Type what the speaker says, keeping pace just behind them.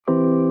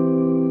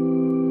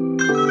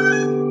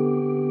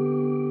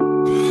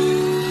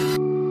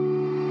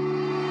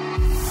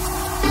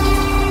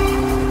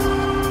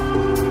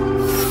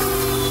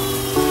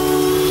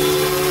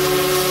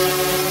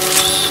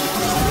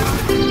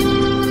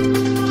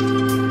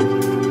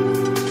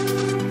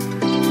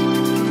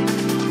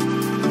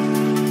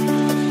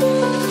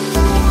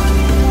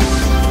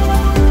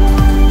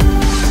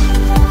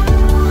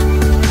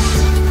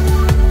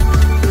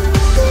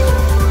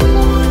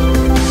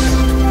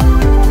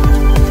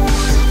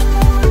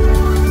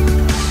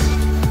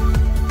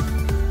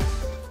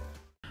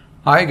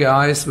Hi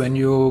guys, when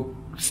you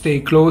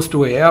stay close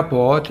to an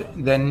airport,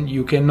 then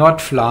you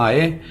cannot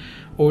fly.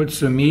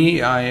 Also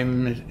me,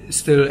 I'm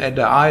still at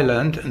the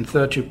island and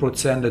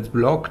 30% is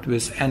blocked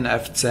with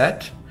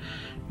NFZ.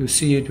 You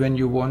see it when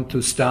you want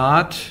to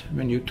start,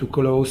 when you're too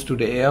close to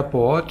the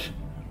airport.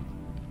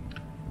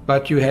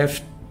 But you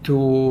have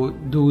to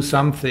do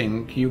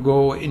something. You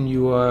go in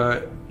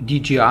your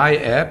DJI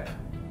app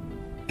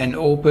and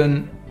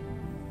open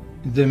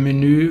the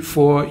menu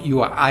for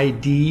your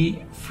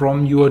ID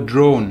from your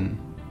drone.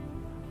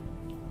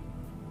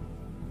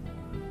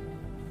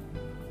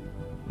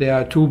 There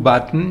are two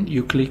buttons.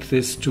 You click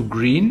this to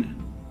green.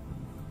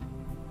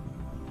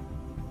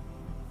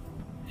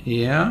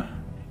 Here,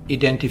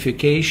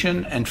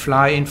 identification and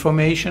fly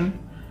information,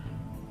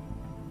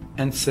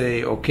 and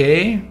say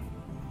OK.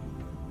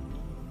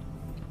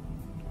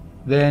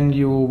 Then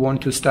you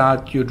want to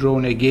start your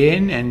drone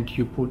again and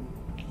you put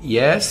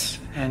yes,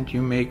 and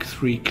you make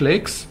 3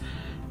 clicks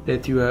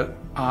that you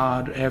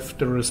have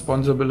the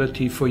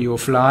responsibility for your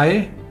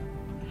fly.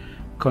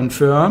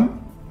 Confirm.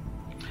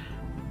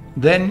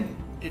 Then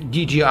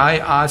DJI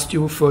asks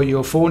you for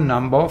your phone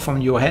number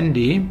from your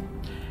handy,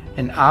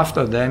 and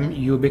after them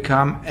you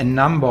become a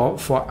number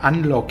for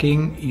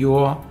unlocking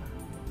your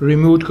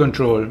remote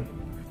control.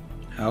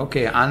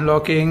 Okay,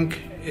 unlocking,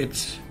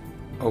 it's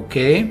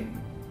okay.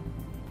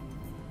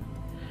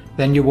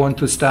 Then you want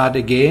to start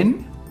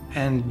again,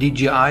 and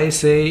DJI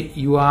say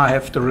you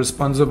have the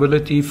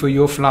responsibility for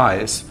your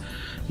flies.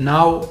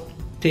 Now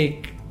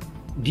take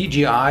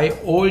DJI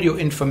all your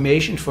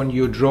information from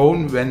your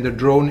drone when the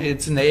drone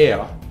is in the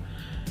air.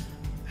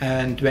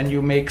 And when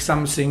you make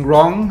something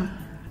wrong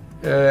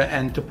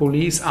and the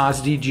police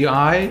ask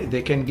DJI,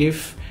 they can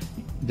give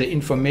the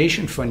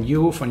information from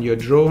you, from your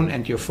drone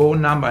and your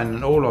phone number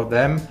and all of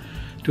them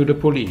to the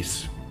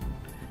police.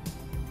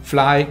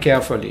 Fly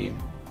carefully.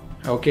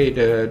 Okay,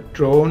 the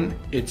drone,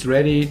 it's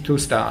ready to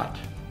start.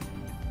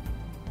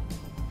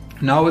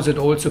 Now is it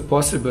also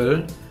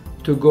possible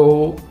to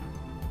go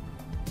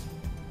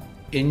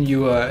in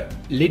your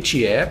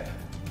Litchi app,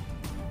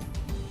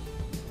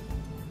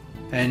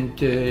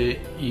 and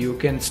you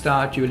can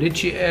start your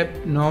Litchi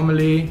app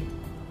normally.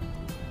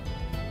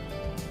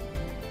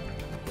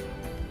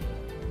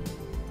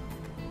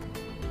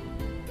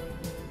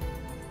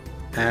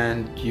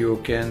 And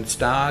you can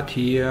start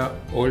here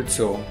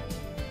also.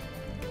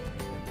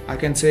 I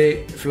can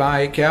say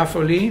fly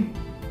carefully.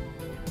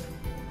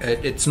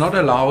 It's not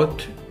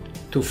allowed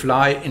to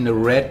fly in a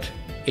red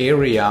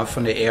area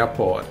from the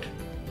airport.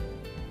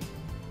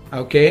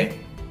 Okay,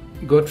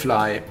 good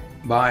fly.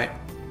 Bye.